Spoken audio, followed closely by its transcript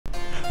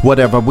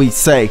whatever we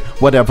say,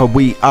 whatever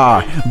we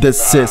are.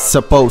 This is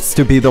supposed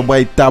to be the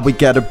way that we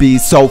gotta be,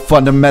 so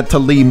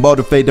fundamentally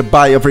motivated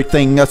by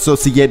everything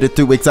associated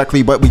to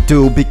exactly what we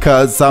do,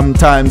 because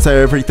sometimes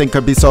everything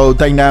could be so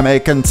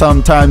dynamic and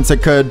sometimes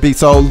it could be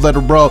so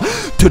literal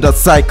to the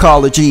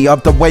psychology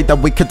of the way that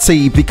we could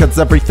see, because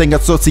everything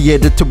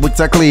associated to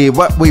exactly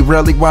what we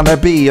really want to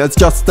be is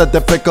just a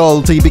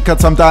difficulty, because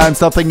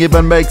sometimes nothing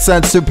even makes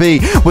sense to be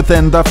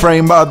within the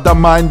frame of the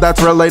mind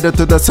that's related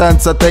to the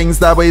sense of things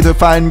that we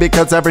define,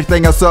 because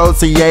everything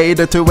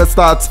associated to its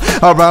thoughts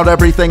around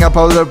everything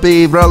supposed to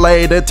be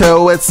related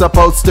to, it's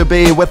supposed to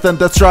be within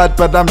the strut.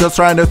 But I'm just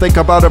trying to think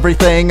about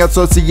everything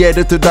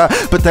associated to the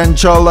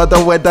potential of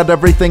the way that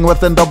everything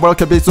within the world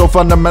could be so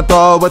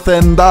fundamental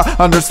within the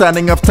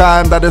understanding of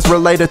time that is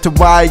related to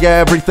why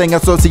everything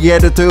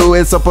associated to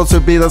is supposed to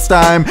be this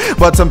time.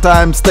 But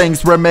sometimes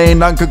things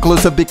remain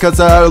unconclusive because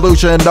the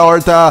illusion or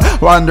the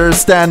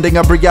understanding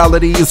of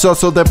reality is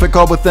so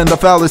difficult within the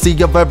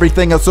fallacy of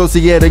everything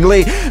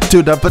associatingly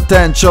to the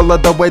potential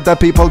of the way that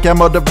people get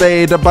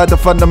motivated by the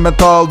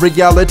fundamental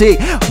reality.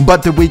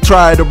 But do we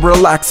try to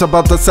relax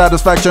about the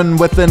satisfaction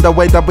within the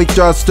way that we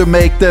just to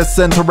make this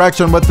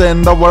interaction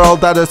within the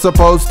world that is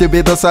supposed to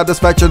be the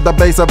satisfaction, the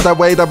base of the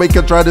way that we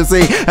can try to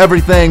see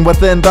everything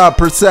within the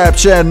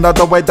perception of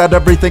the way that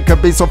everything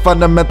can be so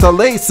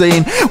fundamentally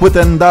seen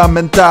within the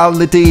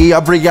mentality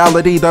of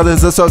reality that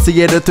is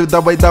associated to the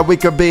way that we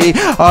could be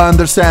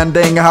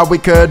understanding how we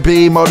could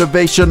be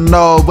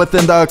motivational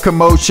within the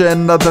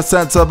commotion of the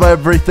sense of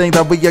everything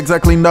that we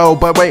exactly know.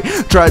 But we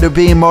try to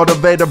be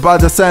motivated by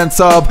the sense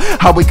of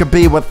how we could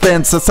be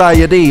within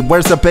society.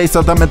 Where's the base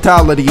of the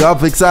mentality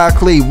of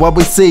exactly what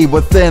we see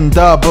within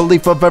the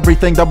belief of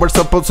everything that we're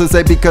supposed to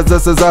say, because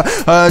this is a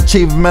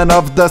achievement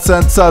of the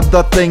sense of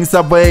the things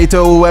that we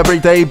do every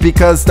day,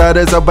 because that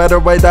is a better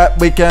way that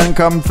we can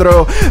come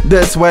through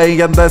this way,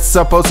 and that's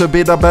supposed to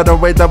be the better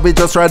way that we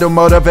just try to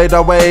motivate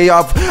a way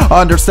of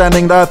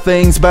understanding the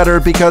things better,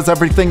 because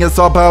everything is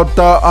about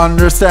the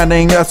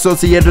understanding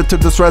associated to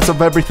the stress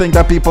of everything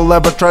that people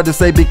ever try to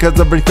say, because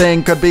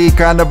everything could be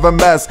kind of a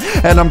mess.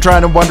 And I'm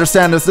trying to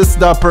understand, is this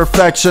the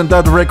perfection,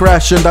 the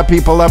regression that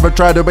people ever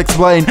try to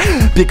explain,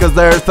 because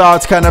their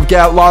thoughts kind of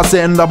get lost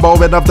in the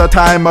moment of the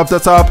time of the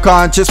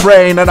subconscious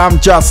brain. And I'm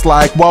just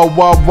like, whoa,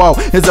 whoa, whoa,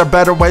 is there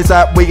better ways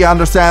that we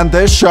understand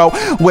this show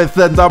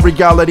within the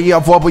reality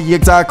of what we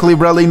exactly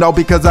really know?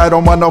 Because I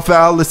don't want no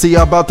fallacy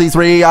about these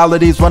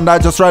realities when I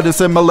just try to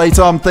simulate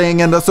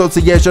something in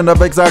association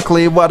of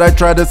exactly what I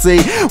try to see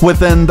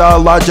within the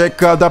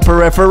logic of the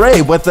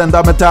periphery, within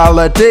the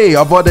mentality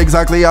of what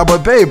exactly I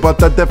would be. But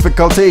the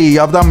difficulty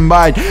of the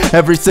mind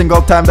every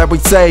single time that we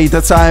say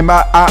the time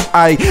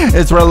I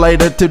is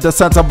related to the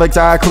sense of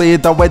exactly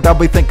the way that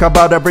we think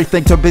about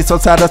everything to be so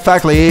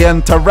satisfactorily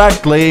and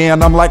directly.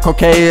 And I'm like,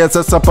 okay, is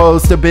it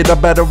supposed to be the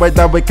better way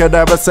that we could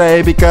ever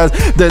say? Because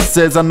this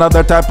is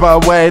another type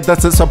of way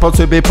this is supposed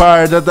to be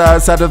part of the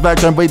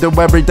satisfaction we do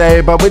every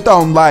day. But we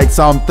don't like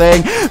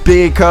something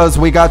because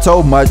we got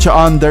so much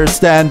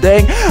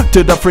understanding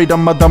to the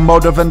freedom of the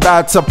motive, and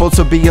that's supposed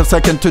to be a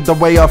second to the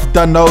way of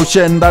the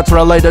notion that's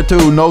related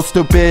to no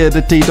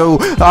stupidity to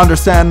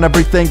understand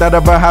everything that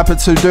ever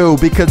happens to do,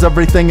 because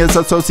everything is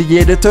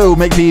associated to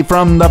maybe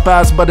from the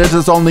past, but it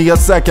is only a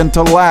second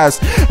to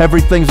last.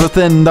 Everything's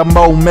within the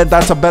moment.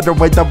 That's a better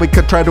way that we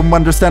could try to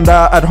understand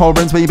the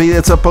adherence. Maybe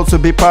it's supposed to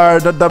be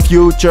part of the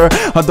future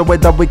of the way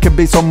that we can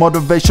be so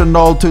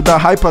motivational to the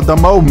hype of the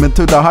moment,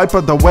 to the hype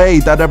of the way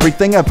that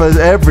everything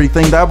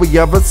that we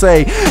ever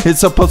say is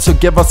supposed to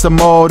give us a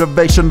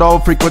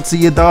motivational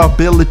frequency, the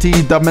ability,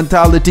 the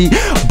mentality.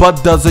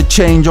 But does it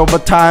change over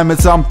time?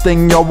 It's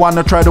something you'll want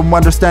to try to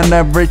understand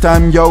every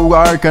time you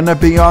are gonna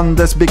be on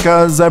this,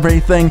 because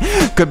everything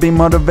could be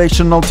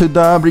motivational to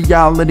the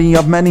reality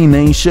of many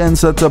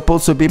nations. That's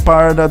supposed to be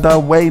part of the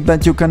way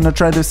that you can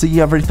try to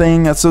see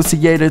everything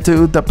associated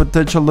to the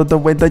potential of the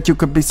way that you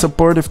could be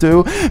supportive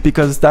to,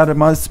 because that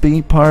must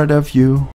be part of you.